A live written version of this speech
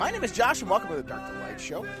My name is Josh, and welcome to the Dark to Light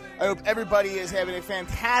Show. I hope everybody is having a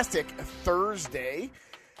fantastic Thursday.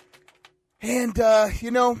 And,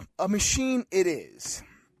 a machine it is.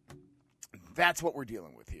 That's what we're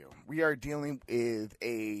dealing with here. We are dealing with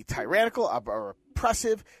a tyrannical,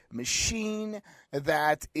 oppressive machine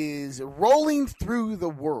that is rolling through the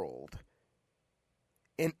world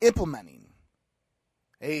and implementing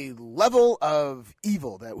a level of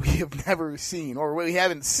evil that we have never seen, or we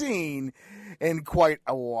haven't seen in quite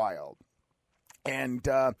a while. And,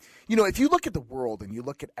 if you look at the world and you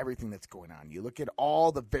look at everything that's going on, you look at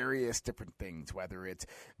all the various different things, whether it's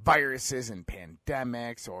viruses and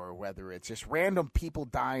pandemics, or whether it's just random people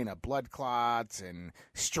dying of blood clots and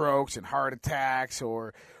strokes and heart attacks,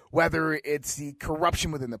 or whether it's the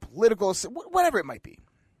corruption within the political, whatever it might be.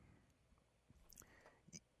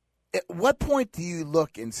 At what point do you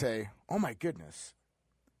look and say, oh my goodness,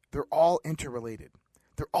 they're all interrelated.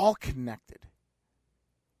 They're all connected.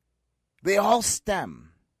 They all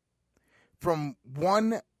stem from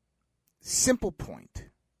one simple point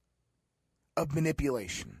of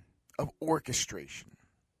manipulation, of orchestration.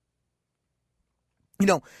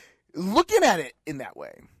 Looking at it in that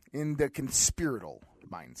way, in the conspiratorial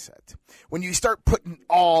mindset, when you start putting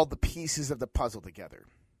all the pieces of the puzzle together,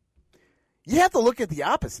 you have to look at the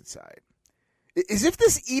opposite side. As if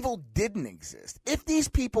this evil didn't exist. If these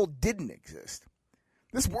people didn't exist,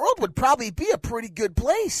 this world would probably be a pretty good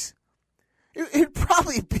place. It'd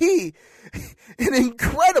probably be an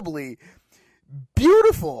incredibly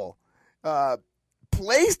beautiful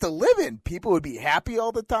place to live in. People would be happy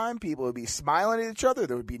all the time. People would be smiling at each other.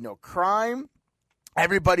 There would be no crime.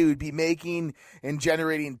 Everybody would be making and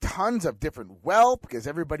generating tons of different wealth because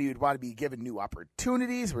everybody would want to be given new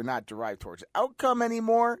opportunities. We're not derived towards outcome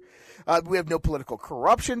anymore. We have no political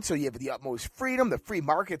corruption, so you have the utmost freedom. The free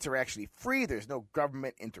markets are actually free. There's no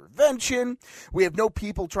government intervention. We have no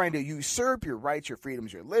people trying to usurp your rights, your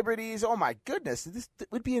freedoms, your liberties. Oh my goodness, this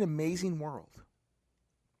would be an amazing world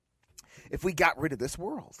if we got rid of this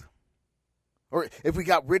world. Or if we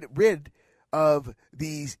got rid of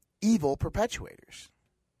these evil perpetuators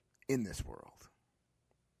in this world.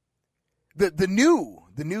 The new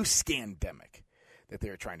scandemic that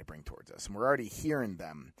they're trying to bring towards us, and we're already hearing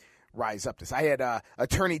them rise up to this. I had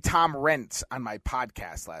attorney Tom Rentz on my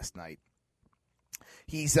podcast last night.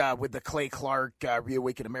 He's with the Clay Clark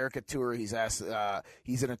Reawaken America tour. He's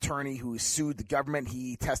an attorney who sued the government.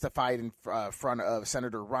 He testified in front of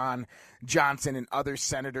Senator Ron Johnson and other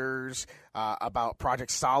senators about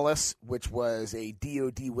Project Solace, which was a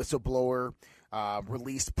DOD whistleblower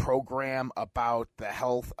released program about the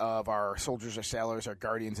health of our soldiers, our sailors, our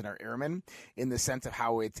guardians, and our airmen, in the sense of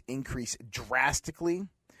how it's increased drastically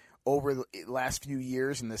over the last few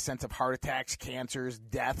years in the sense of heart attacks, cancers,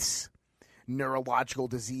 deaths, neurological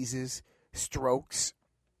diseases, strokes.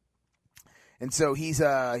 And so he's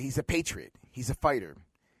a patriot. He's a fighter.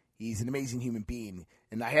 He's an amazing human being.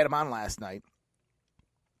 And I had him on last night.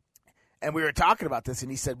 And we were talking about this,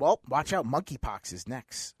 and he said, well, watch out, monkeypox is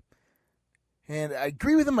next. And I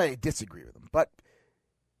agree with him, I disagree with him. But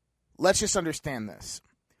let's just understand this,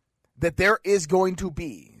 that there is going to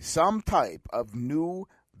be some type of new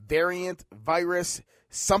variant, virus,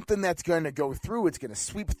 something that's going to go through. It's going to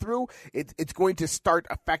sweep through. It's going to start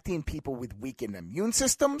affecting people with weakened immune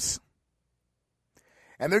systems.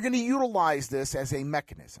 And they're going to utilize this as a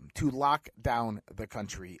mechanism to lock down the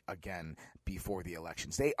country again before the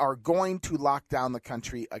elections. They are going to lock down the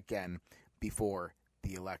country again before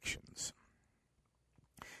the elections.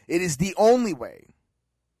 It is the only way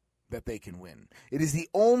that they can win. It is the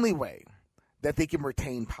only way that they can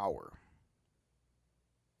retain power.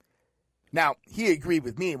 Now, he agreed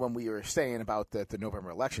with me when we were saying about the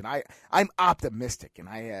November election. I'm optimistic, and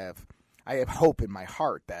I have hope in my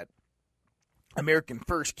heart that American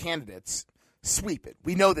First candidates sweep it.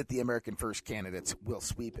 We know that the American First candidates will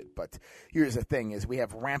sweep it, but here's the thing, is we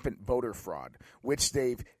have rampant voter fraud, which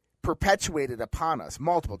they've perpetuated upon us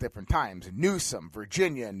multiple different times. Newsom,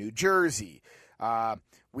 Virginia, New Jersey.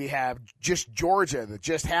 We have just Georgia that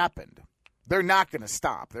just happened. They're not going to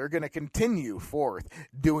stop. They're going to continue forth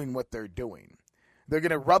doing what they're doing. They're going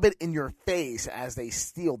to rub it in your face as they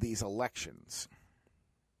steal these elections.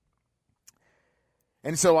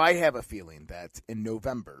 And so I have a feeling that in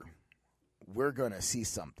November, we're going to see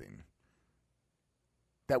something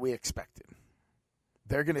that we expected.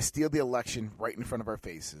 They're going to steal the election right in front of our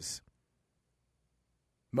faces.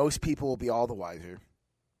 Most people will be all the wiser.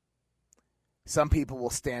 Some people will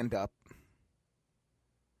stand up.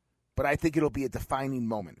 But I think it'll be a defining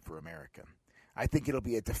moment for America. I think it'll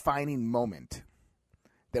be a defining moment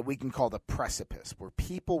that we can call the precipice, where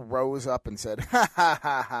people rose up and said, ha, ha,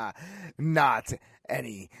 ha, ha, not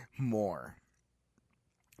anymore.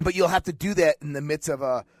 But you'll have to do that in the midst of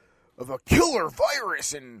a killer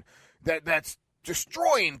virus and that's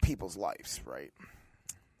destroying people's lives, right?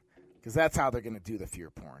 Because that's how they're going to do the fear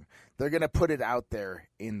porn. They're going to put it out there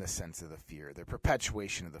in the sense of the fear, the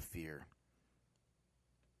perpetuation of the fear.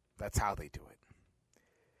 That's how they do it.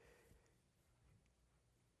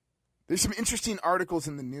 There's some interesting articles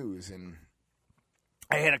in the news, and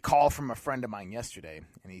I had a call from a friend of mine yesterday,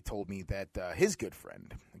 and he told me that his good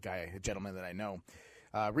friend, a gentleman that I know,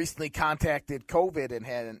 recently contacted COVID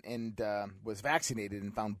and was vaccinated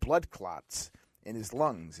and found blood clots in his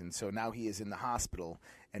lungs, and so now he is in the hospital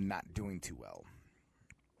and not doing too well.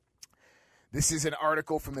 This is an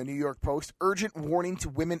article from the New York Post. Urgent warning to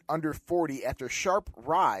women under 40 after sharp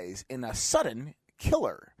rise in a sudden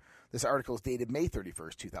killer. This article is dated May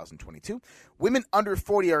 31st, 2022. Women under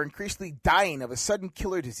 40 are increasingly dying of a sudden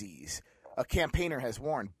killer disease. A campaigner has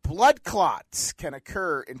warned. Blood clots can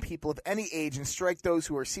occur in people of any age and strike those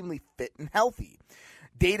who are seemingly fit and healthy.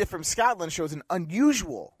 Data from Scotland shows an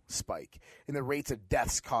unusual spike in the rates of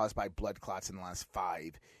deaths caused by blood clots in the last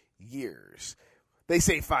 5 years. They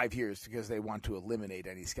say 5 years because they want to eliminate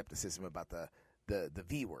any skepticism about the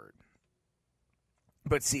V word.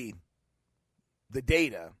 But see, the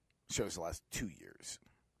data shows the last 2 years.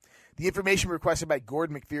 The information requested by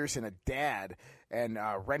Gordon McPherson, a dad in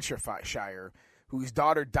Renfrewshire, whose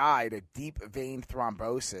daughter died of deep vein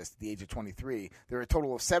thrombosis at the age of 23. There are a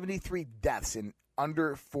total of 73 deaths in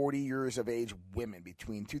under 40 years of age women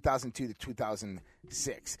between 2002 to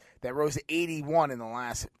 2006. That rose to 81 in the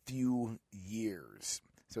last few years.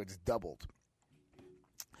 So it's doubled.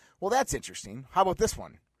 Well, that's interesting. How about this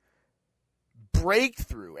one?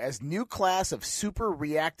 Breakthrough as new class of super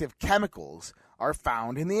reactive chemicals are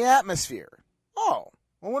found in the atmosphere. Oh,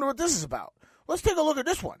 I wonder what this is about. Let's take a look at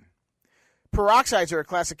this one. Peroxides are a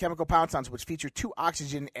class of chemical compounds which feature two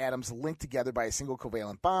oxygen atoms linked together by a single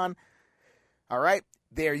covalent bond. All right.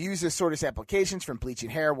 They are used as sorting applications from bleaching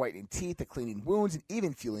hair, whitening teeth, to cleaning wounds, and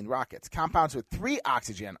even fueling rockets. Compounds with 3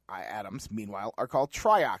 oxygen atoms, meanwhile, are called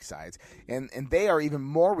trioxides, and they are even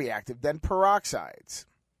more reactive than peroxides.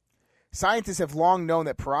 Scientists have long known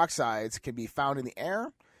that peroxides can be found in the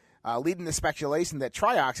air, leading to speculation that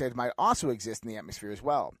trioxides might also exist in the atmosphere as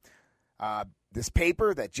well. This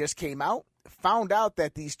paper that just came out found out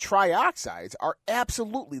that these trioxides are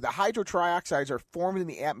absolutely, the hydrotrioxides are formed in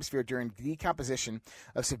the atmosphere during decomposition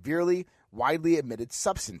of severely widely emitted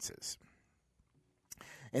substances.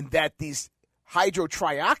 And that these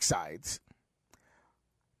hydrotrioxides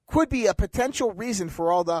could be a potential reason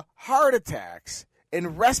for all the heart attacks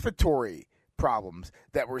and respiratory problems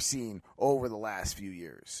that we're seeing over the last few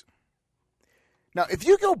years. Now, if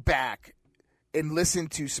you go back and listen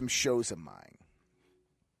to some shows of mine,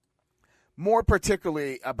 more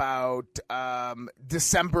particularly about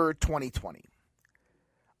December 2020,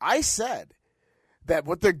 I said that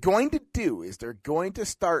what they're going to do is they're going to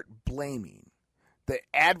start blaming the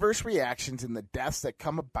adverse reactions and the deaths that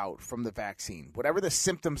come about from the vaccine. Whatever the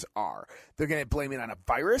symptoms are, they're going to blame it on a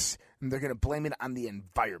virus, and they're going to blame it on the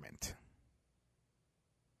environment.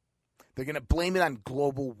 They're going to blame it on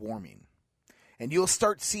global warming. And you'll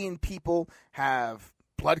start seeing people have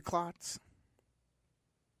blood clots,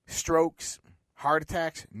 strokes, heart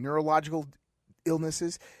attacks, neurological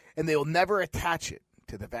illnesses, and they'll never attach it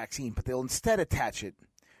to the vaccine, but they'll instead attach it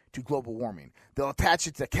to global warming. They'll attach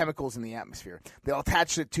it to chemicals in the atmosphere. They'll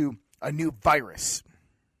attach it to a new virus,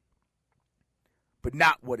 but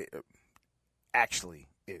not what it actually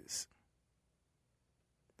is.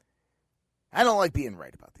 I don't like being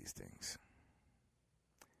right about these things.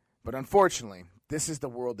 But unfortunately, this is the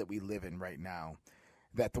world that we live in right now,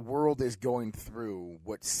 that the world is going through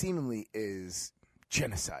what seemingly is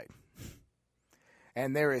genocide.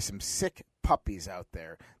 And there is some sick puppies out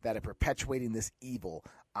there that are perpetuating this evil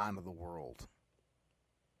onto the world.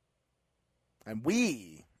 And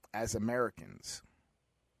we, as Americans,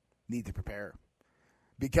 need to prepare.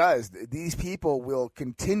 Because these people will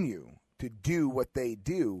continue to do what they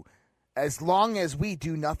do as long as we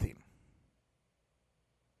do nothing.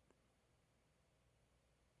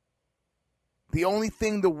 The only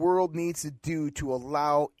thing the world needs to do to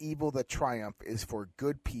allow evil to triumph is for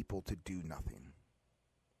good people to do nothing.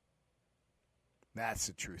 That's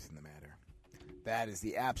the truth in the matter. That is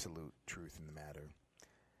the absolute truth in the matter.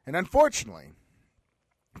 And unfortunately,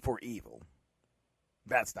 for evil,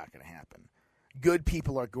 that's not going to happen. Good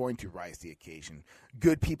people are going to rise to the occasion.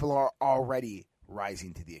 Good people are already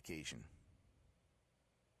rising to the occasion.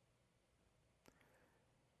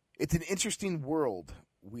 It's an interesting world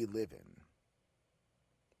we live in.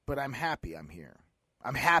 But I'm happy I'm here.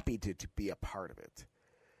 I'm happy to be a part of it.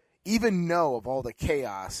 even know of all the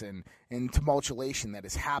chaos and tumultuation that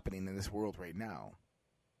is happening in this world right now.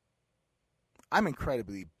 I'm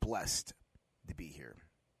incredibly blessed to be here.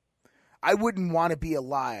 I wouldn't want to be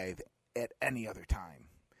alive at any other time,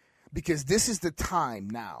 because this is the time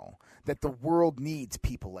now that the world needs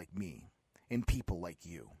people like me and people like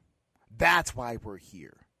you. That's why we're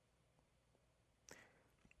here.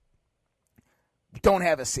 We don't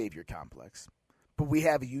have a savior complex, but we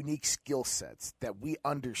have unique skill sets that we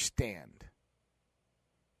understand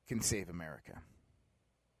can save America.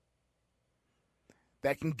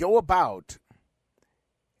 That can go about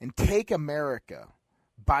and take America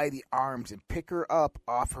by the arms and pick her up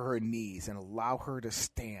off her knees and allow her to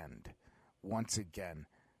stand once again,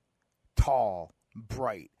 tall,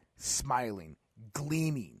 bright, smiling,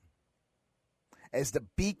 gleaming, as the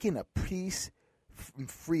beacon of peace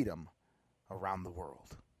and freedom around the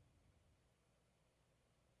world.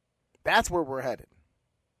 That's where we're headed.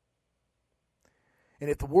 And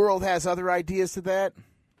if the world has other ideas to that,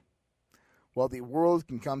 well, the world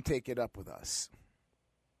can come take it up with us.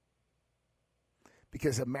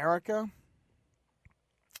 Because America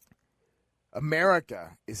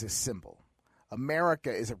is a symbol. America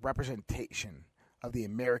is a representation of the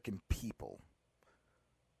American people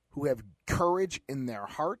who have courage in their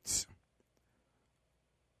hearts,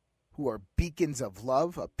 who are beacons of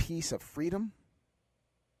love, of peace, of freedom.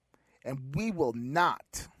 And we will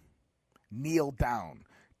not kneel down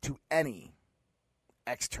to any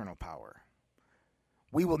external power.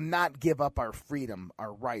 We will not give up our freedom,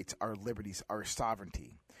 our rights, our liberties, our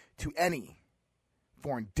sovereignty to any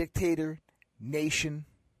foreign dictator, nation,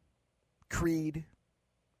 creed,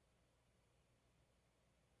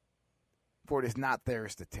 for it is not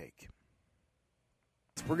theirs to take.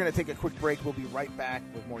 We're going to take a quick break. We'll be right back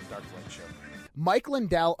with more Dark Light Show. Mike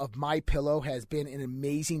Lindell of MyPillow has been an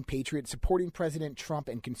amazing patriot, supporting President Trump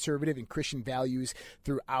and conservative and Christian values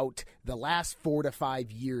throughout the last 4 to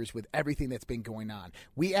 5 years with everything that's been going on.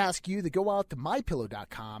 We ask you to go out to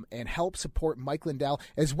MyPillow.com and help support Mike Lindell,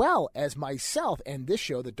 as well as myself and this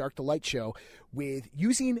show, the Dark to Light Show, with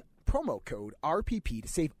using promo code RPP to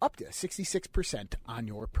save up to 66% on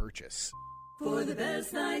your purchase. For the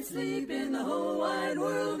best night's sleep in the whole wide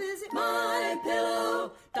world, visit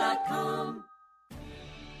MyPillow.com.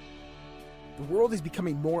 The world is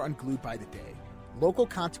becoming more unglued by the day. Local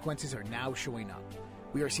consequences are now showing up.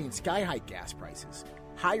 We are seeing sky-high gas prices,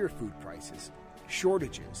 higher food prices,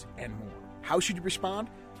 shortages, and more. How should you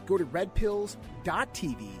respond? Go to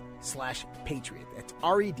redpills.tv/patriot. That's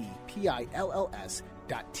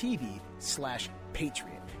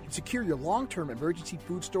redpills.tv/patriot. And secure your long-term emergency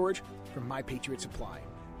food storage from My Patriot Supply.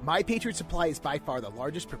 My Patriot Supply is by far the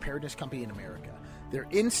largest preparedness company in America. They're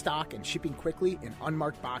in stock and shipping quickly in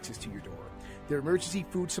unmarked boxes to your door. Their emergency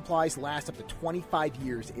food supplies last up to 25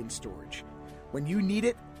 years in storage. When you need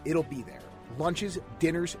it, it'll be there. Lunches,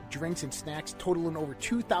 dinners, drinks, and snacks totaling over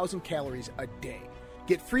 2,000 calories a day.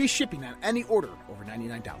 Get free shipping on any order over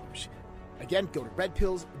 $99. Again, go to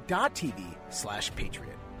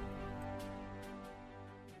redpills.tv/patriot.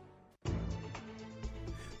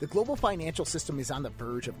 The global financial system is on the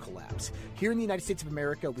verge of collapse. Here in the United States of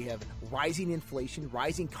America, we have rising inflation,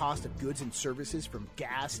 rising cost of goods and services from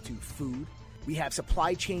gas to food. We have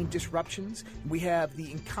supply chain disruptions. We have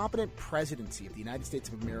the incompetent presidency of the United States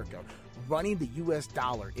of America running the U.S.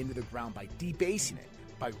 dollar into the ground by debasing it,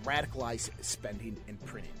 by radicalized spending and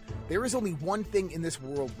printing. There is only one thing in this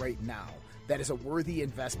world right now that is a worthy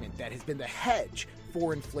investment that has been the hedge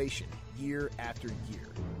for inflation year after year.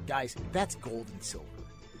 Guys, that's gold and silver.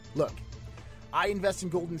 Look, I invest in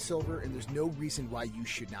gold and silver, and there's no reason why you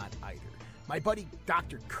should not either. My buddy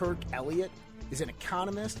Dr. Kirk Elliott is an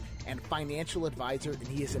economist and financial advisor, and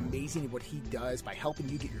he is amazing at what he does by helping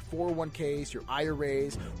you get your 401ks, your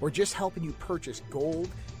IRAs, or just helping you purchase gold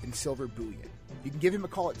and silver bullion. You can give him a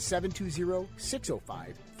call at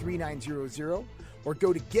 720-605-3900 or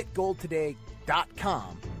go to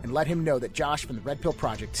getgoldtoday.com and let him know that Josh from the Red Pill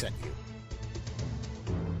Project sent you.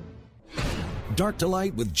 Dark to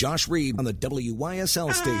Light with Josh Reed on the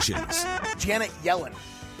WYSL stations. Janet Yellen,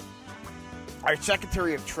 our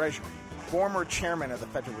Secretary of Treasury, former chairman of the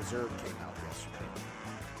Federal Reserve, came out yesterday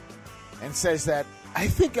and says that, I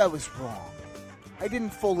think I was wrong. I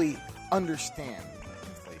didn't fully understand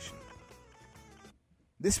inflation.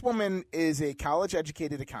 This woman is a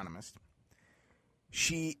college-educated economist.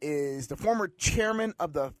 She is the former chairman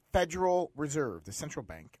of the Federal Reserve, the central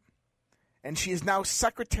bank, and she is now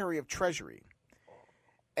Secretary of Treasury.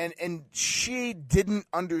 And she didn't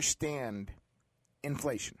understand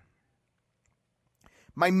inflation.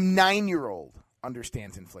 My 9-year-old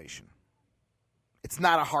understands inflation. It's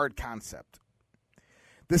not a hard concept.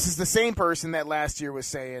 This is the same person that last year was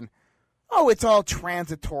saying, oh, it's all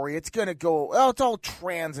transitory. It's going to go, oh, it's all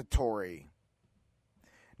transitory.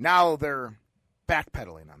 Now they're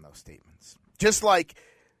backpedaling on those statements. Just like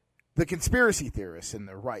the conspiracy theorists in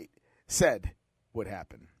the right said would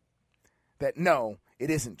happen. That no, it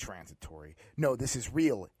isn't transitory. No, this is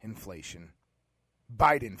real inflation.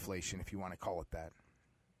 Biden inflation, if you want to call it that.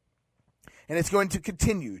 And it's going to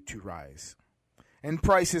continue to rise. And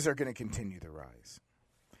prices are going to continue to rise.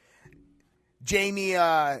 Jamie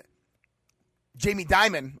Dimon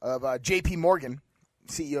of JP Morgan,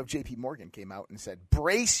 CEO of JP Morgan, came out and said,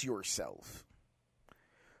 brace yourself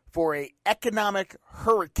for an economic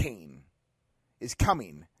hurricane is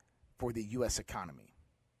coming for the U.S. economy.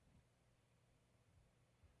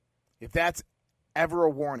 If that's ever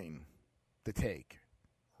a warning to take,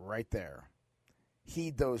 right there,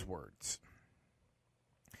 heed those words.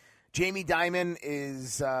 Jamie Dimon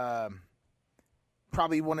is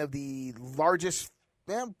probably one of the largest,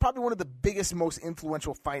 probably one of the biggest, most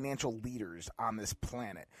influential financial leaders on this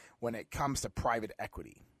planet when it comes to private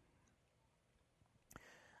equity.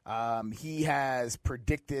 He has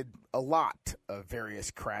predicted a lot of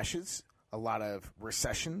various crashes, a lot of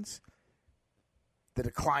recessions, the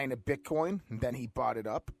decline of Bitcoin, and then he bought it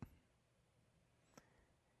up.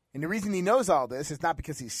 And the reason he knows all this is not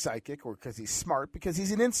because he's psychic or because he's smart, because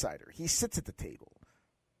he's an insider. He sits at the table.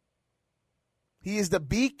 He is the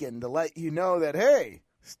beacon to let you know that, hey,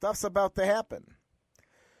 stuff's about to happen.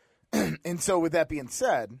 And so with that being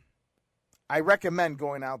said, I recommend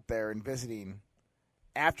going out there and visiting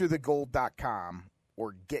afterthegold.com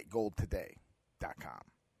or getgoldtoday.com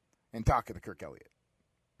and talking to Kirk Elliott.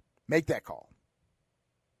 Make that call.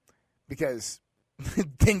 Because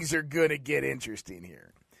things are going to get interesting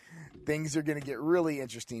here. Things are going to get really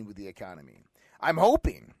interesting with the economy. I'm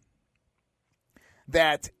hoping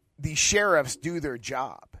that the sheriffs do their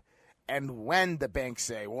job. And when the banks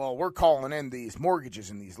say, well, we're calling in these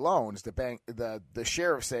mortgages and these loans, the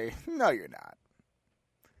sheriffs say, no, you're not.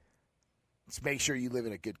 Let's make sure you live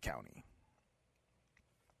in a good county.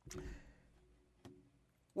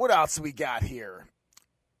 What else we got here?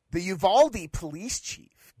 The Uvalde police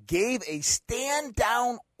chief gave a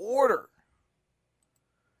stand-down order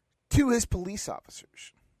to his police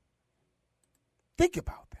officers. Think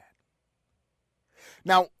about that.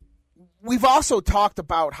 Now, we've also talked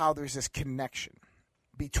about how there's this connection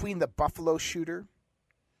between the Buffalo shooter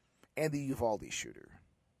and the Uvalde shooter.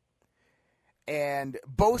 And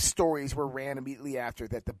both stories were ran immediately after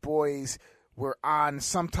that the boys were on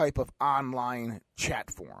some type of online chat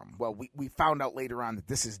forum. Well, we found out later on that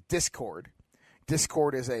this is Discord.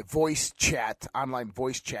 Discord is a voice chat, online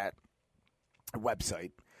voice chat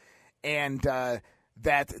website. And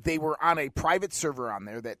that they were on a private server on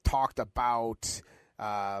there that talked about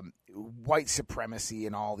white supremacy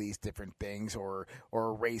and all these different things, or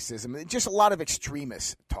racism, just a lot of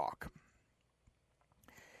extremist talk.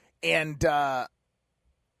 And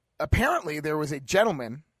apparently there was a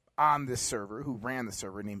gentleman on this server who ran the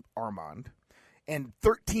server named Armand, and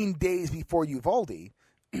 13 days before Uvalde,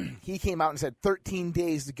 he came out and said, 13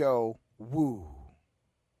 days to go, woo.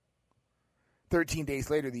 13 days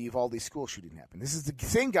later, the Uvalde school shooting happened. This is the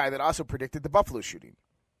same guy that also predicted the Buffalo shooting.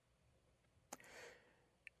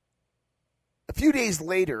 A few days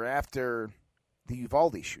later, after the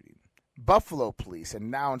Uvalde shooting, Buffalo police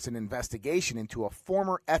announced an investigation into a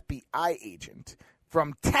former FBI agent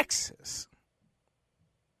from Texas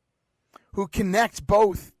who connects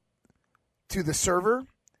both to the server,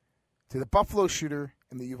 to the Buffalo shooter,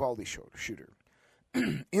 and the Uvalde shooter,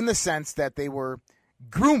 in the sense that they were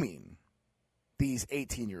grooming these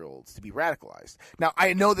 18-year-olds to be radicalized. Now,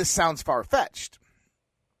 I know this sounds far-fetched,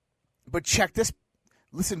 but check this.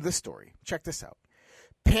 Listen to this story. Check this out.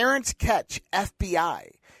 Parents catch FBI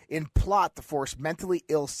in plot to force mentally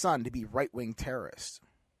ill son to be right-wing terrorists.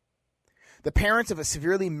 The parents of a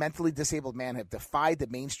severely mentally disabled man have defied the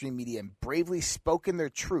mainstream media and bravely spoken their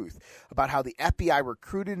truth about how the FBI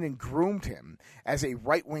recruited and groomed him as a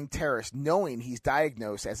right-wing terrorist, knowing he's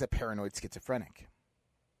diagnosed as a paranoid schizophrenic.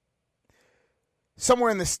 Somewhere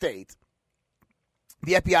in the state,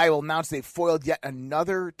 the FBI will announce they've foiled yet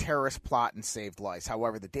another terrorist plot and saved lives.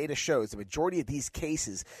 However, the data shows the majority of these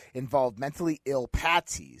cases involve mentally ill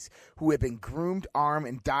patsies who have been groomed, armed,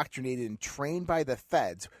 indoctrinated, and trained by the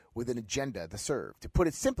feds with an agenda to serve. To put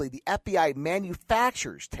it simply, the FBI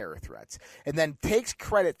manufactures terror threats and then takes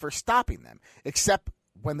credit for stopping them, except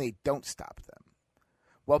when they don't stop them.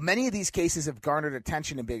 While many of these cases have garnered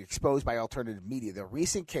attention and been exposed by alternative media, the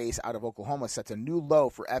recent case out of Oklahoma sets a new low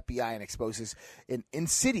for FBI and exposes an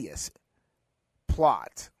insidious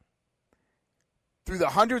plot Through the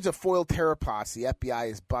hundreds of foiled terror plots the FBI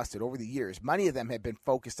has busted over the years, many of them have been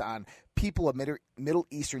focused on people of Middle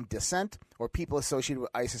Eastern descent or people associated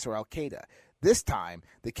with ISIS or Al-Qaeda. This time,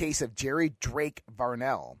 the case of Jerry Drake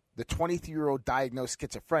Varnell, the 23-year-old diagnosed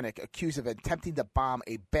schizophrenic accused of attempting to bomb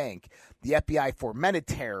a bank, the FBI fomented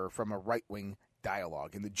terror from a right-wing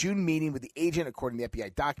dialogue. In the June meeting with the agent, according to the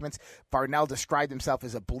FBI documents, Varnell described himself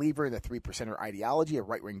as a believer in the Three Percenter ideology, a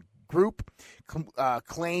right-wing group,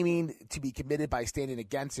 claiming to be committed by standing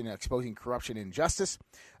against and exposing corruption and injustice.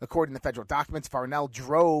 According to federal documents, Varnell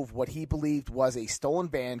drove what he believed was a stolen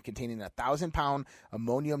van containing a 1,000-pound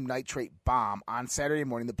ammonium nitrate bomb on Saturday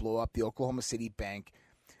morning to blow up the Oklahoma City bank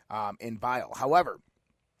in Vile. However,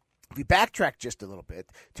 if we backtrack just a little bit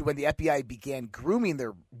to when the FBI began grooming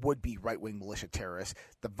their would-be right-wing militia terrorists,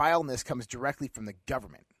 the vileness comes directly from the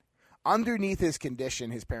government. Underneath his condition,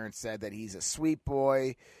 his parents said that he's a sweet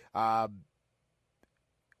boy.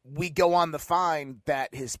 We go on to find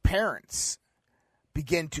that his parents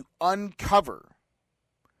begin to uncover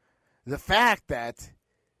the fact that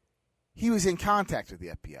he was in contact with the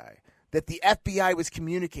FBI, that the FBI was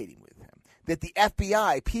communicating with him, that the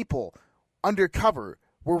FBI people undercover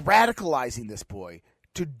were radicalizing this boy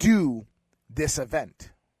to do this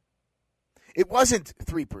event. It wasn't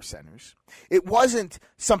 3%ers. It wasn't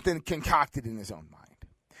something concocted in his own mind.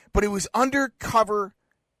 But it was undercover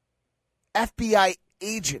FBI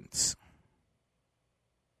agents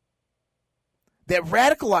that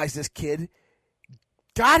radicalized this kid,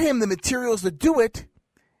 got him the materials to do it,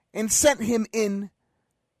 and sent him in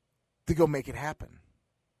to go make it happen.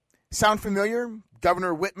 Sound familiar?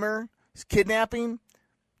 Governor Whitmer's kidnapping,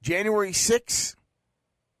 January 6th.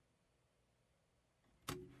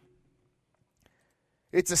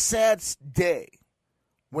 It's a sad day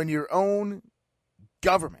when your own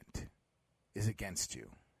government is against you.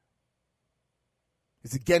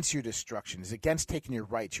 It's against your destruction. It's against taking your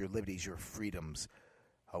rights, your liberties, your freedoms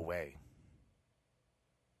away.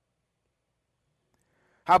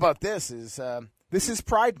 How about this? This is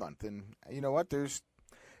Pride Month, and you know what? There's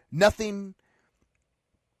nothing.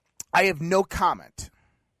 I have no comment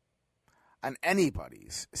on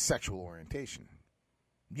anybody's sexual orientation.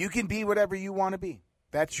 You can be whatever you want to be.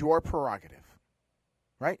 That's your prerogative,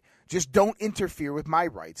 right? Just don't interfere with my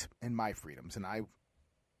rights and my freedoms, and I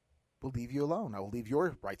will leave you alone. I will leave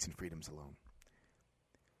your rights and freedoms alone.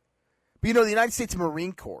 But you know, the United States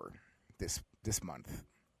Marine Corps this month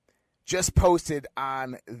just posted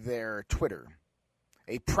on their Twitter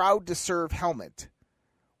a Proud to Serve helmet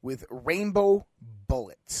with rainbow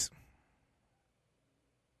bullets.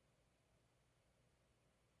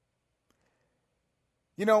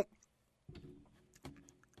 You know,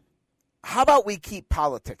 how about we keep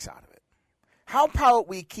politics out of it? How about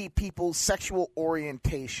we keep people's sexual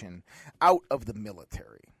orientation out of the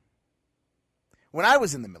military? When I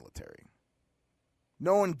was in the military,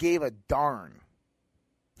 no one gave a darn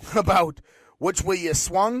about which way you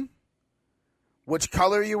swung, which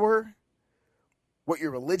color you were, what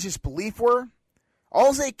your religious belief were.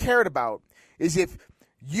 All they cared about is if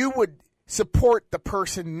you would support the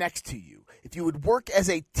person next to you, if you would work as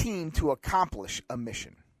a team to accomplish a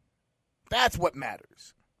mission. That's what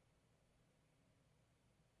matters.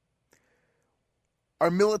 Our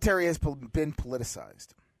military has been politicized.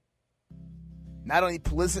 Not only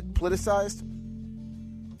politicized,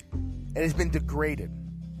 it has been degraded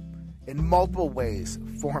in multiple ways,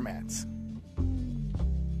 formats.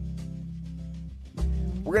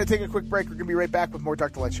 We're going to take a quick break. We're going to be right back with more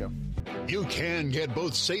Dark to Light Show. You can get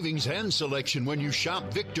both savings and selection when you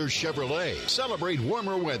shop Victor Chevrolet. Celebrate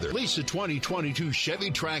warmer weather. Lease a 2022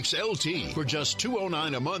 Chevy Trax LT for just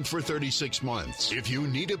 $209 a month for 36 months. If you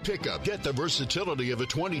need a pickup, get the versatility of a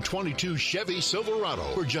 2022 Chevy Silverado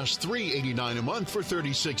for just $389 a month for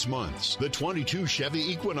 36 months. The 22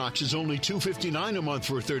 Chevy Equinox is only $259 a month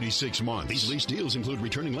for 36 months. These lease deals include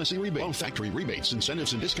returning lessee rebates. All factory rebates,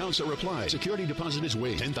 incentives, and discounts are applied. Security deposit is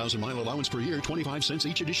waived. 10,000-mile allowance per year, 25 cents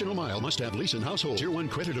each additional mile. Must have lease and household. Tier 1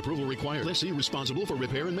 credit approval required. Lessee responsible for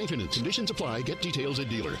repair and maintenance. Conditions apply. Get details at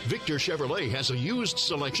dealer. Victor Chevrolet has a used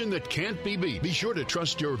selection that can't be beat. Be sure to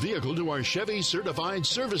trust your vehicle to our Chevy Certified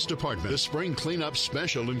Service Department. The spring cleanup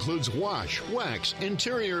special includes wash, wax,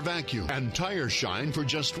 interior vacuum, and tire shine for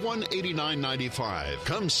just $189.95.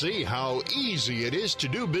 Come see how easy it is to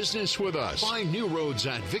do business with us. Find new roads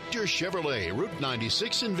at Victor Chevrolet, Route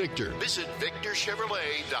 96 in Victor. Visit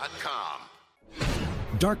VictorChevrolet.com.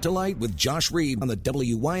 Dark to Light with Josh Reed on the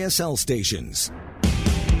WYSL stations.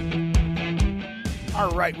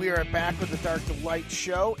 All right, we are back with the Dark to Light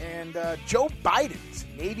show, and Joe Biden's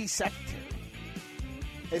Navy Secretary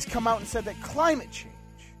has come out and said that climate change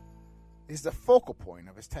is the focal point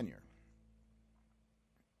of his tenure.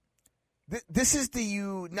 This is the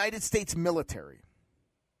United States military.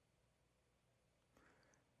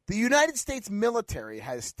 The United States military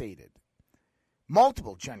has stated,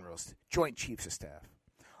 multiple generals, Joint Chiefs of Staff,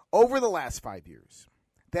 over the last 5 years,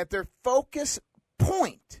 that their focus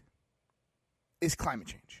point is climate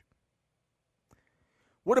change.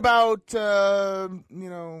 What about,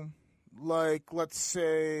 let's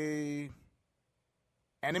say,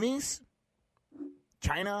 enemies?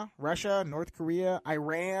 China, Russia, North Korea,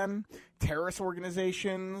 Iran, terrorist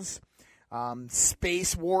organizations,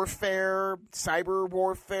 space warfare, cyber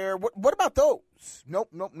warfare. What about those? Nope.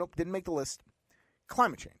 Didn't make the list.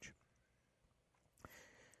 Climate change.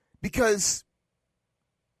 Because,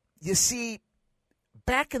 you see,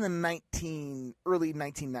 back in the early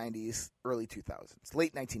 1990s, early 2000s,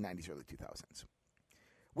 late 1990s, early 2000s,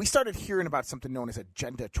 we started hearing about something known as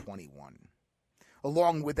Agenda 21,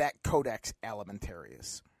 along with that Codex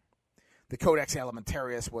Alimentarius. The Codex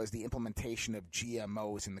Alimentarius was the implementation of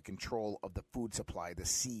GMOs and the control of the food supply, the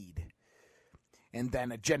seed. And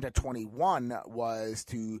then Agenda 21 was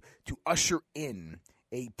to usher in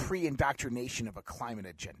a pre-indoctrination of a climate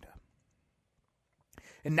agenda.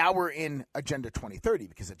 And now we're in Agenda 2030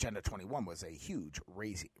 because Agenda 21 was a huge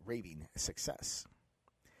raving success.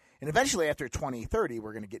 And eventually after 2030,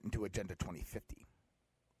 we're going to get into Agenda 2050.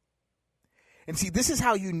 And see, this is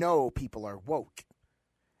how you know people are woke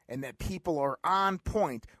and that people are on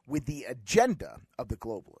point with the agenda of the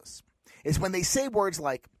globalists, is when they say words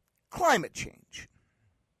like climate change.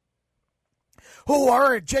 Oh,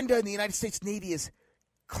 our agenda in the United States Navy is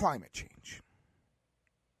climate change.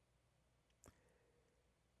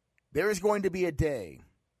 There is going to be a day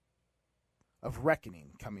of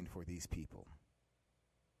reckoning coming for these people,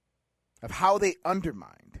 of how they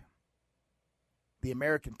undermined the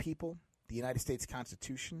American people, the United States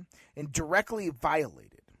Constitution, and directly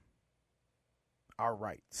violated our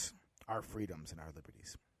rights, our freedoms, and our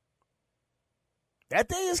liberties. That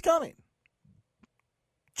day is coming.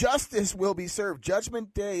 Justice will be served.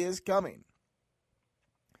 Judgment Day is coming.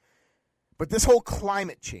 But this whole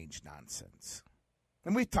climate change nonsense,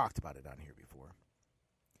 and we've talked about it on here before,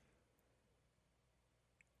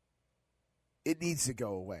 it needs to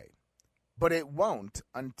go away. But it won't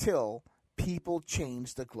until people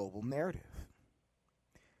change the global narrative.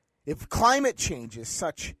 If climate change is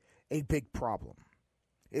such a big problem,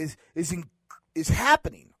 is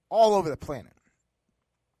happening all over the planet,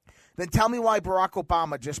 then tell me why Barack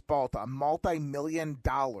Obama just bought a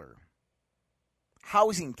multi-million-dollar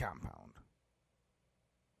housing compound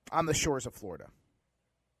on the shores of Florida.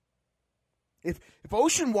 If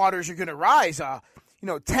ocean waters are going to rise,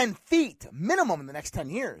 10 feet minimum in the next 10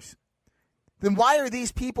 years, then why are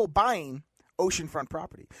these people buying oceanfront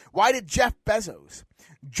property? Why did Jeff Bezos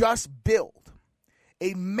just build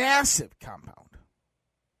a massive compound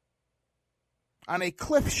on a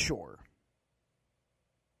cliff shore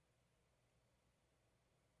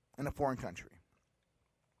in a foreign country?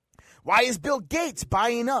 Why is Bill Gates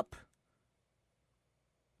buying up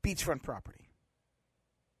beachfront property?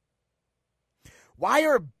 Why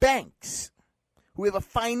are banks who have a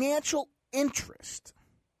financial interest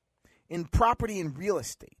in property and real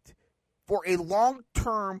estate for a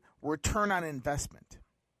long-term return on investment,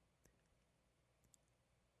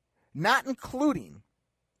 not including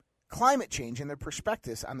climate change in their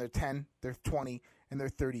prospectus on their 10, their 20, and their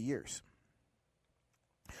 30 years?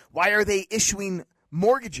 Why are they issuing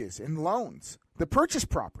mortgages and loans to purchase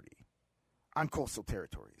property on coastal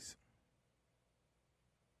territories?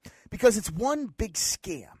 Because it's one big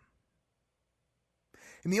scam.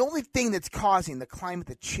 And the only thing that's causing the climate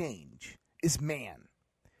to change is man.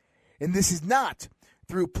 And this is not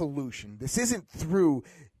through pollution. This isn't through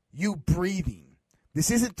you breathing. This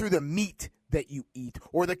isn't through the meat that you eat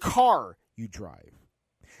or the car you drive.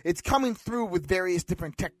 It's coming through with various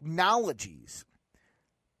different technologies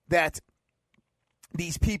that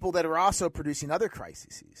these people that are also producing other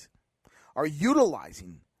crises are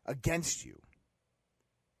utilizing against you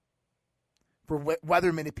for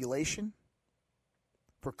weather manipulation,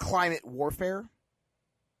 for climate warfare.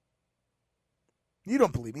 You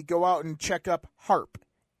don't believe me? Go out and check up HAARP,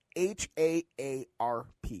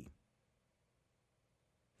 HAARP,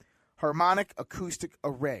 Harmonic Acoustic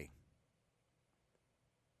Array.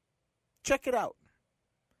 Check it out.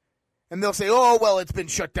 And they'll say, oh, well, it's been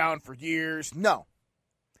shut down for years. No.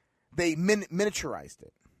 They miniaturized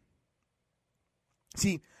it.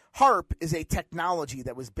 See, HAARP is a technology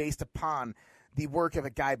that was based upon the work of a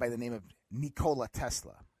guy by the name of Nikola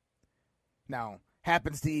Tesla. Now,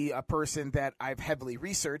 happens to be a person that I've heavily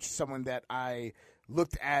researched, someone that I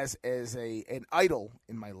looked as an idol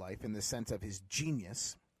in my life in the sense of his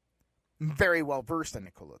genius. I'm very well versed on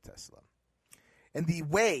Nikola Tesla. And the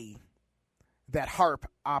way that HAARP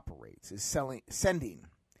operates is sending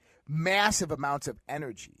massive amounts of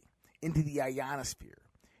energy into the ionosphere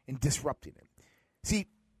and disrupting it. See,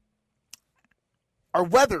 our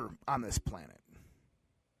weather on this planet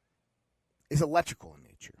is electrical in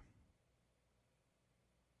nature.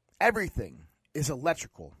 Everything is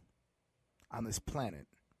electrical on this planet,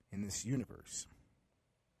 in this universe.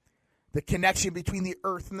 The connection between the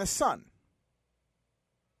earth and the sun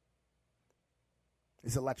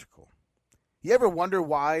is electrical. You ever wonder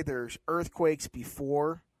why there's earthquakes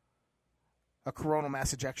before a coronal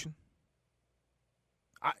mass ejection?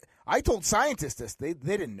 I told scientists this. They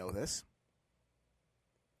didn't know this.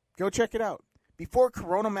 Go check it out. Before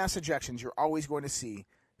coronal mass ejections, you're always going to see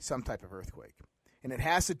some type of earthquake. And it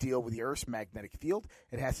has to deal with the Earth's magnetic field.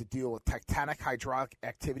 It has to deal with tectonic hydraulic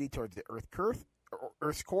activity towards the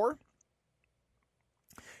Earth's core.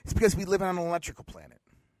 It's because we live on an electrical planet.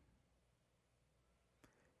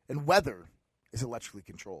 And weather is electrically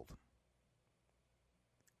controlled.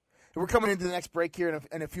 And we're coming into the next break here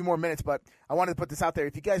in a few more minutes, but I wanted to put this out there.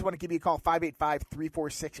 If you guys want to give me a call,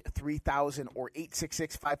 585-346-3000 or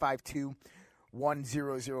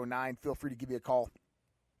 866-552-1009, feel free to give me a call.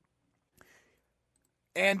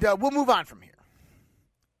 And we'll move on from here.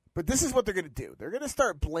 But this is what they're going to do. They're going to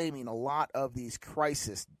start blaming a lot of these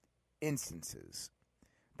crisis instances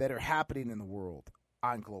that are happening in the world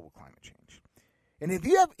on global climate change. And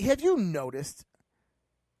have you noticed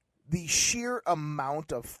the sheer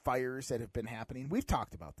amount of fires that have been happening? We've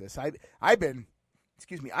talked about this. I've been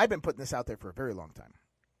putting this out there for a very long time.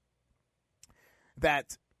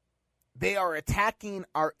 That they are attacking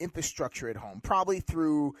our infrastructure at home, probably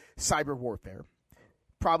through cyber warfare.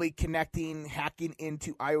 Probably hacking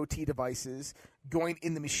into IoT devices, going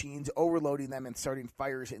in the machines, overloading them, and starting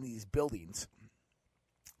fires in these buildings.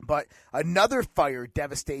 But another fire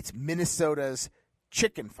devastates Minnesota's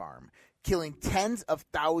chicken farm, killing tens of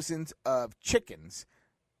thousands of chickens.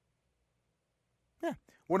 Yeah,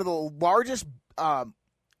 one of the largest,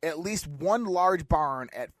 at least one large barn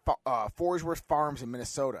at Forsworth Farms in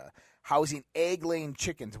Minnesota, housing egg-laying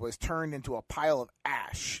chickens, was turned into a pile of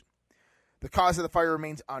ash. The cause of the fire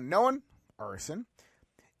remains unknown, arson.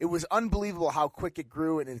 It was unbelievable how quick it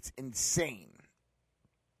grew, and it's insane.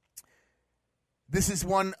 This is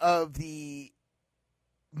one of the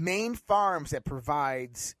main farms that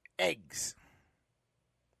provides eggs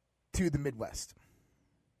to the Midwest.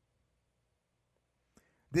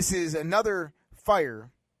 This is another fire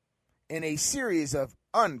in a series of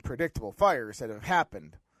unpredictable fires that have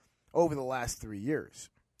happened over the last 3 years.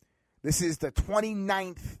 This is the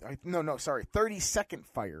 32nd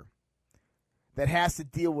fire that has to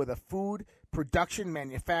deal with a food production,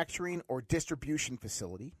 manufacturing, or distribution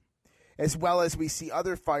facility, as well as we see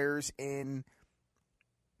other fires in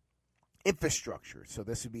infrastructure. So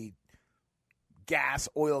this would be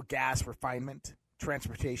oil, gas refinement,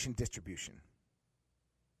 transportation, distribution.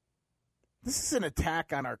 This is an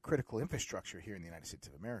attack on our critical infrastructure here in the United States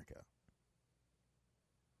of America.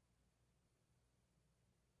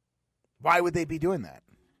 Why would they be doing that?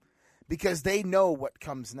 Because they know what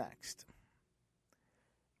comes next.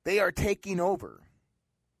 They are taking over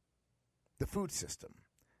the food system.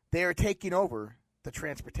 They are taking over the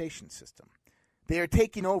transportation system. They are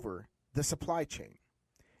taking over the supply chain.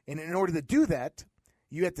 And in order to do that,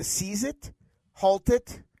 you have to seize it, halt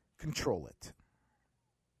it, control it.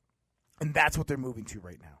 And that's what they're moving to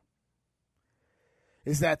right now.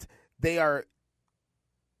 Is that they are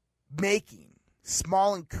making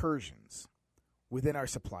small incursions within our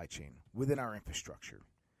supply chain, within our infrastructure,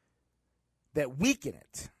 that weaken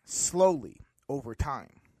it slowly over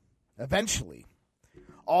time. Eventually,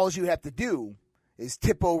 all you have to do is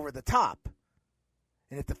tip over the top,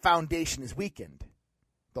 and if the foundation is weakened,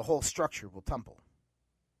 the whole structure will tumble.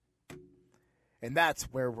 And that's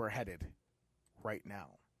where we're headed right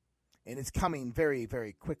now. And it's coming very,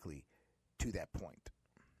 very quickly to that point.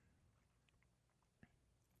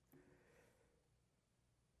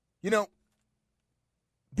 You know,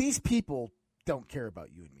 these people don't care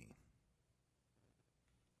about you and me.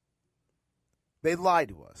 They lie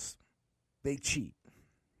to us. They cheat.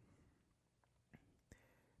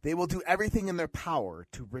 They will do everything in their power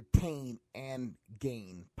to retain and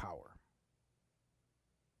gain power.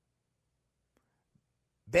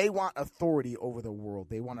 They want authority over the world.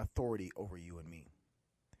 They want authority over you and me.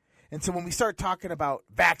 And so when we start talking about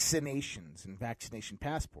vaccinations and vaccination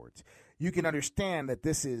passports, you can understand that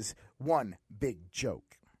this is one big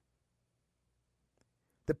joke.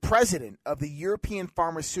 The president of the European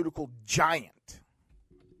pharmaceutical giant,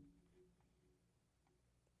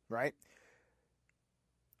 right?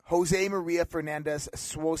 Jose Maria Fernandez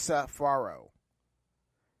Sosa Faro,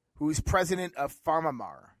 who's president of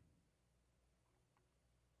PharmaMar,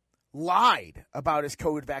 lied about his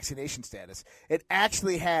COVID vaccination status. It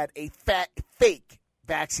actually had a fake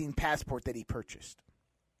vaccine passport that he purchased.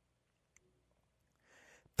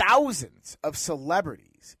 Thousands of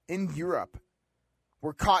celebrities in Europe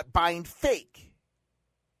were caught buying fake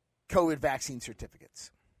COVID vaccine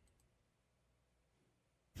certificates.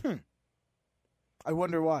 I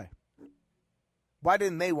wonder why. Why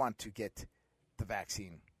didn't they want to get the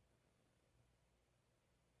vaccine?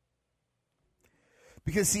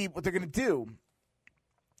 Because, see, what they're going to do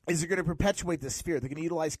is they're going to perpetuate this fear. They're going to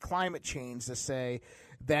utilize climate change to say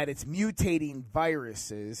that it's mutating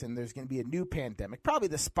viruses and there's going to be a new pandemic, probably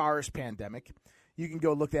the SPARS pandemic. You can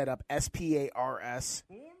go look that up, SPARS,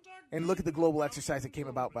 and look at the global exercise that came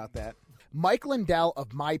about that. Mike Lindell of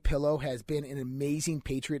MyPillow has been an amazing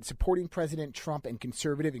patriot, supporting President Trump and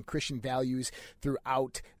conservative and Christian values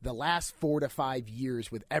throughout the last 4 to 5 years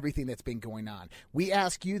with everything that's been going on. We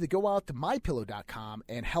ask you to go out to MyPillow.com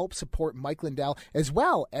and help support Mike Lindell as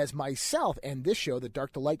well as myself and this show, The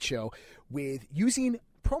Dark to Light Show, with using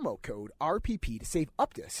promo code RPP to save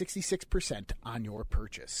up to 66% on your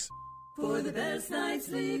purchase. For the best night's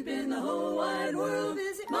sleep in the whole wide world,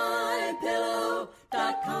 visit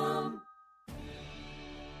MyPillow.com.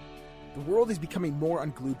 The world is becoming more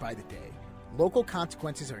unglued by the day. Local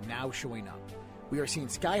consequences are now showing up. We are seeing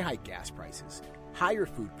sky-high gas prices, higher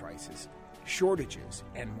food prices, shortages,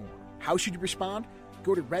 and more. How should you respond?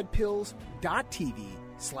 Go to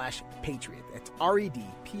redpills.tv/patriot. That's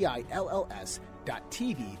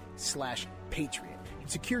redpills.tv/patriot. And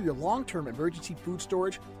secure your long-term emergency food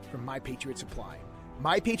storage from My Patriot Supply.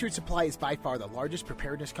 My Patriot Supply is by far the largest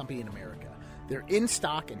preparedness company in America. They're in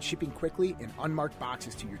stock and shipping quickly in unmarked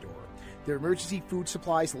boxes to your door. Their emergency food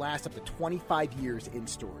supplies last up to 25 years in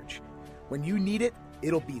storage. When you need it,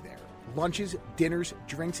 it'll be there. Lunches, dinners,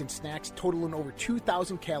 drinks, and snacks totaling over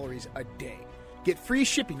 2,000 calories a day. Get free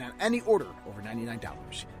shipping on any order over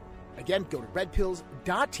 $99. Again, go to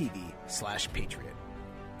redpills.tv/patriot.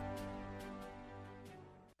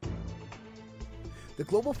 The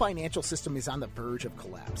global financial system is on the verge of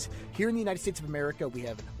collapse. Here in the United States of America, we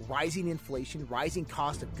have rising inflation, rising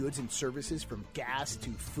cost of goods and services from gas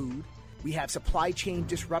to food. We have supply chain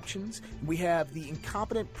disruptions. We have the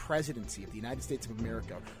incompetent presidency of the United States of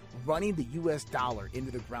America running the U.S. dollar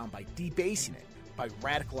into the ground by debasing it, by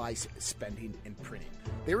radicalized spending and printing.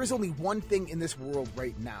 There is only one thing in this world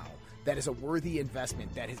right now that is a worthy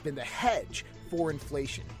investment that has been the hedge for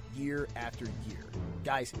inflation year after year.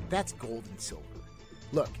 Guys, that's gold and silver.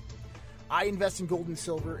 Look, I invest in gold and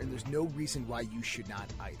silver, and there's no reason why you should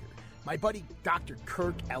not either. My buddy Dr.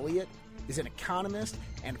 Kirk Elliott is an economist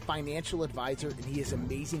and financial advisor, and he is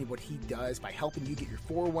amazing at what he does by helping you get your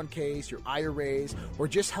 401ks, your IRAs, or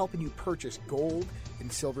just helping you purchase gold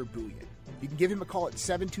and silver bullion. You can give him a call at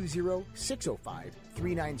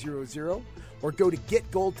 720-605-3900 or go to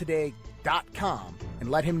getgoldtoday.com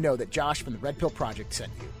and let him know that Josh from the Red Pill Project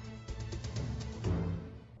sent you.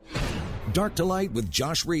 Dark to Light with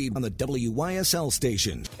Josh Reed on the WYSL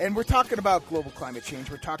station. And we're talking about global climate change.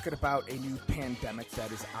 We're talking about a new pandemic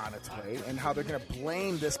that is on its way and how they're going to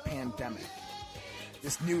blame this pandemic,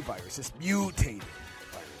 this new virus, this mutated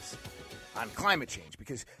virus, on climate change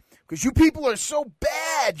because you people are so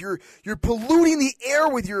bad. You're polluting the air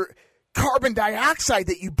with your carbon dioxide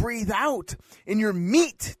that you breathe out in your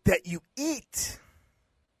meat that you eat.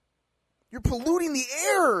 You're polluting the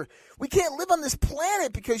air. We can't live on this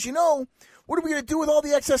planet because, what are we going to do with all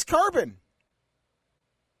the excess carbon?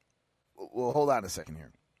 Well, hold on a second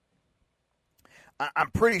here.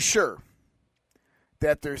 I'm pretty sure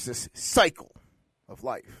that there's this cycle of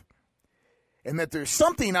life and that there's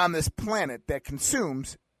something on this planet that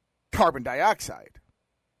consumes carbon dioxide.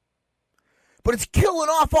 But it's killing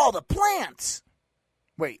off all the plants.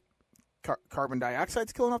 Wait, carbon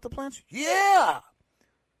dioxide's killing off the plants? Yeah!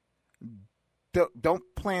 Don't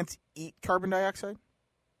plants eat carbon dioxide?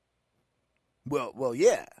 Well,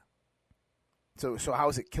 yeah. So how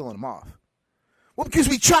is it killing them off? Well, because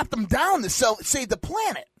we chopped them down to save the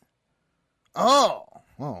planet. Oh,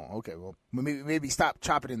 okay. Well, maybe stop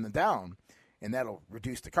chopping them down, and that'll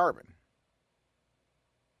reduce the carbon.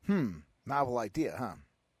 Novel idea, huh?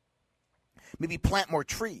 Maybe plant more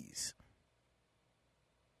trees.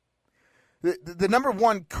 The number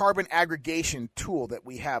one carbon aggregation tool that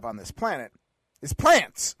we have on this planet is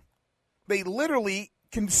plants. They literally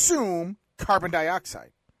consume carbon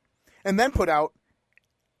dioxide and then put out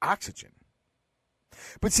oxygen.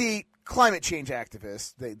 But see, climate change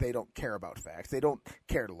activists, they don't care about facts. They don't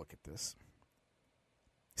care to look at this.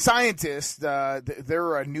 scientists,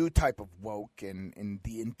 they're a new type of woke, and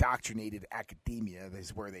the indoctrinated academia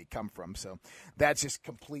is where they come from. So that's just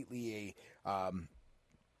completely a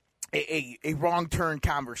wrong turn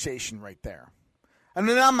conversation right there. I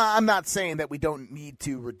mean, I'm not saying that we don't need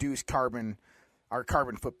to reduce our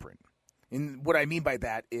carbon footprint. And what I mean by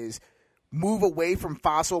that is move away from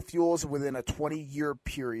fossil fuels within a 20-year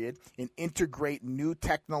period and integrate new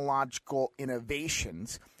technological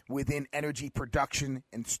innovations within energy production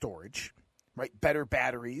and storage, right? Better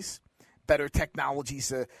batteries, better technologies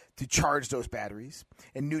to charge those batteries,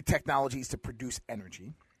 and new technologies to produce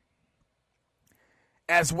energy,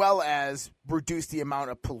 as well as reduce the amount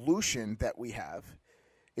of pollution that we have,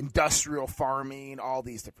 industrial farming, all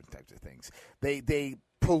these different types of things. They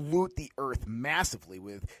pollute the earth massively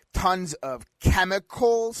with tons of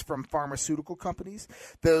chemicals from pharmaceutical companies.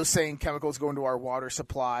 Those same chemicals go into our water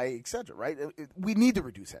supply, etc. Right? We need to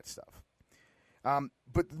reduce that stuff.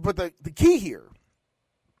 But the key here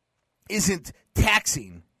isn't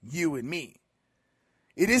taxing you and me.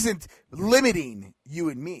 It isn't limiting you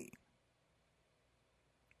and me.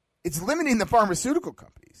 It's limiting the pharmaceutical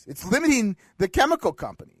companies. It's limiting the chemical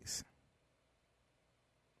companies.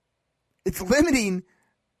 It's limiting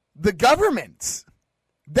the governments.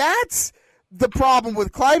 That's the problem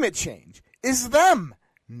with climate change, is them,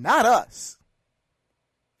 not us.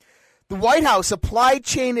 The White House Supply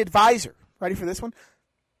Chain Advisor, ready for this one?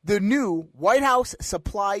 The new White House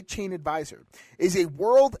Supply Chain Advisor is a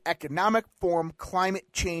World Economic Forum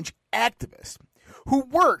climate change activist who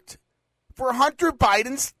worked for Hunter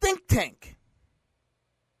Biden's think tank.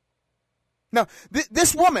 Now,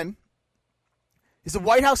 this woman is the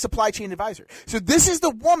White House Supply Chain Advisor. So this is the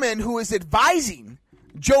woman who is advising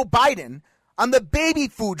Joe Biden on the baby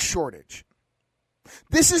food shortage.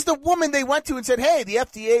 This is the woman they went to and said, hey, the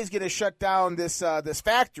FDA is going to shut down this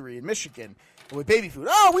factory in Michigan with baby food.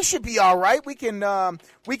 Oh, we should be all right. We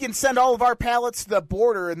can send all of our pallets to the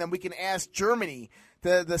border, and then we can ask Germany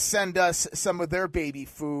to send us some of their baby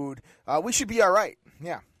food. We should be all right.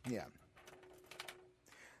 Yeah.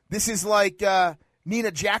 This is like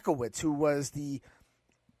Nina Jackowitz, who was the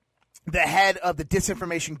head of the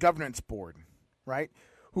Disinformation Governance Board, right?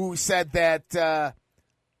 Who said that the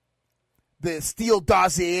Steele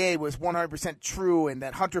dossier was 100% true and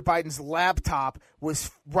that Hunter Biden's laptop was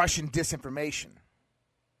Russian disinformation.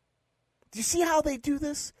 Do you see how they do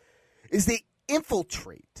this? Is they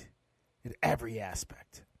infiltrate in every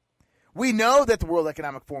aspect. We know that the World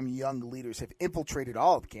Economic Forum young leaders have infiltrated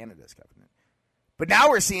all of Canada's government. But now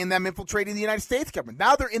we're seeing them infiltrating the United States government.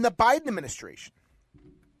 Now they're in the Biden administration.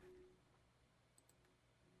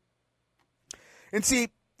 And see,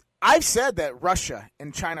 I've said that Russia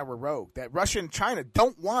and China were rogue, that Russia and China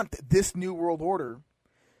don't want this new world order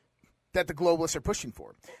that the globalists are pushing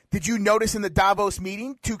for. Did you notice in the Davos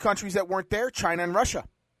meeting, two countries that weren't there, China and Russia?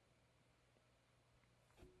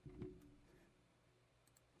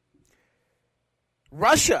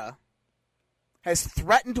 Russia has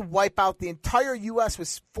threatened to wipe out the entire U.S.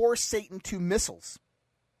 with 4 Satan II missiles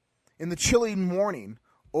in the chilly morning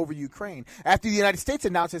over Ukraine, after the United States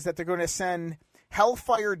announces that they're going to send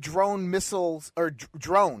Hellfire drone missiles, or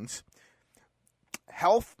drones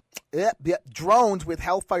with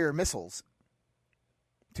Hellfire missiles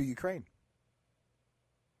to Ukraine.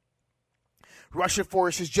 Russia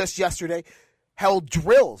forces just yesterday held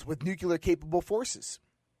drills with nuclear-capable forces.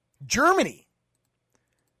 Germany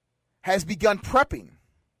has begun prepping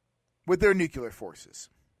with their nuclear forces.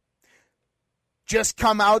 Just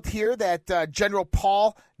come out here that General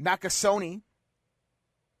Paul Nakasone,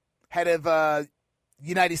 head of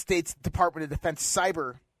United States Department of Defense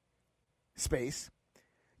cyberspace,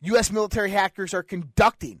 U.S. military hackers are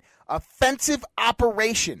conducting offensive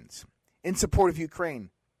operations in support of Ukraine.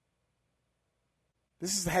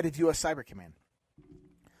 This is the head of U.S. Cyber Command.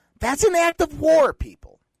 That's an act of war,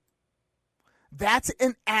 people. That's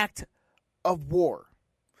an act of war.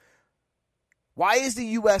 Why is the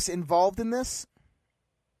U.S. involved in this?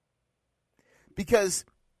 Because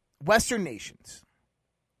Western nations,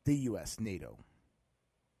 the U.S., NATO,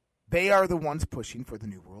 they are the ones pushing for the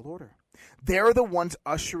New World Order. They're the ones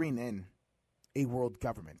ushering in a world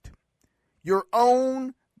government. Your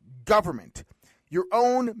own government, your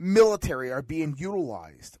own military are being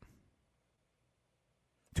utilized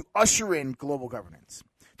to usher in global governance,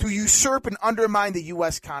 to usurp and undermine the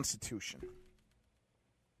U.S. Constitution.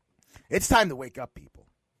 It's time to wake up, people.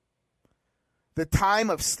 The time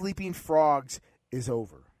of sleeping frogs is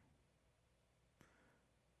over.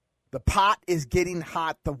 The pot is getting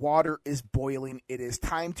hot. The water is boiling. It is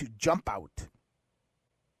time to jump out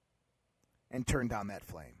and turn down that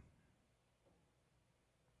flame.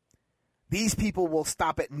 These people will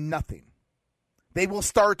stop at nothing. They will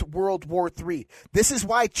start World War III. This is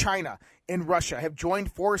why China and Russia have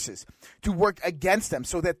joined forces to work against them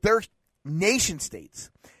so that their nation states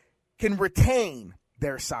can retain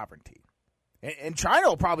their sovereignty. And China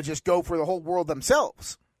will probably just go for the whole world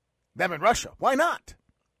themselves. Them and Russia. Why not?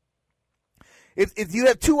 If you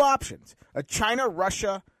have two options, a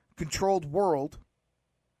China-Russia-controlled world,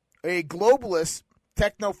 a globalist,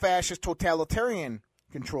 techno-fascist,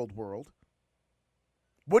 totalitarian-controlled world,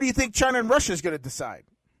 what do you think China and Russia is going to decide?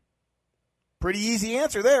 Pretty easy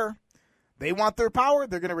answer there. They want their power.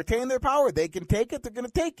 They're going to retain their power. They can take it. They're going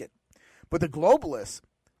to take it. But the globalists,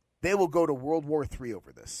 they will go to World War III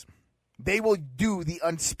over this. They will do the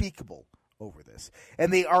unspeakable over this.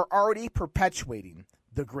 And they are already perpetuating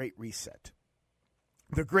the Great Reset.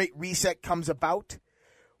 The Great Reset comes about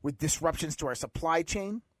with disruptions to our supply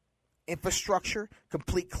chain, infrastructure,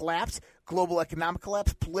 complete collapse, global economic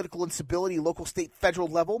collapse, political instability, local, state, federal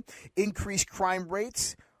level, increased crime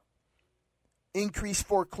rates, increased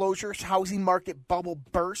foreclosures, housing market bubble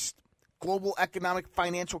burst, global economic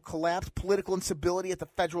financial collapse, political instability at the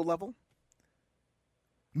federal level,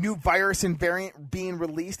 new virus and variant being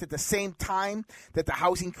released at the same time that the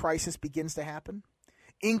housing crisis begins to happen,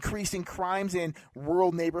 increasing crimes in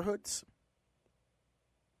rural neighborhoods,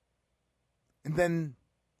 and then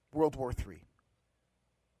World War III.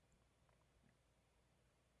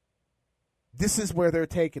 This is where they're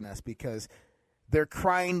taking us because they're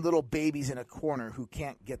crying little babies in a corner who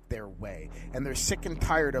can't get their way. And they're sick and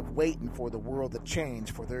tired of waiting for the world to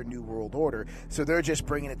change for their new world order. So they're just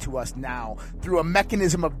bringing it to us now through a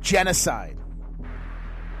mechanism of genocide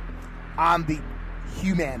on the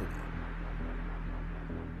humanity.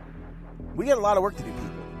 We got a lot of work to do, people.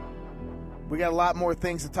 We got a lot more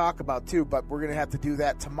things to talk about, too, but we're going to have to do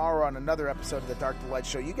that tomorrow on another episode of the Dark to Light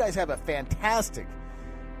Show. You guys have a fantastic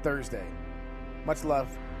Thursday. Much love.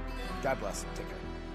 God bless. Take care.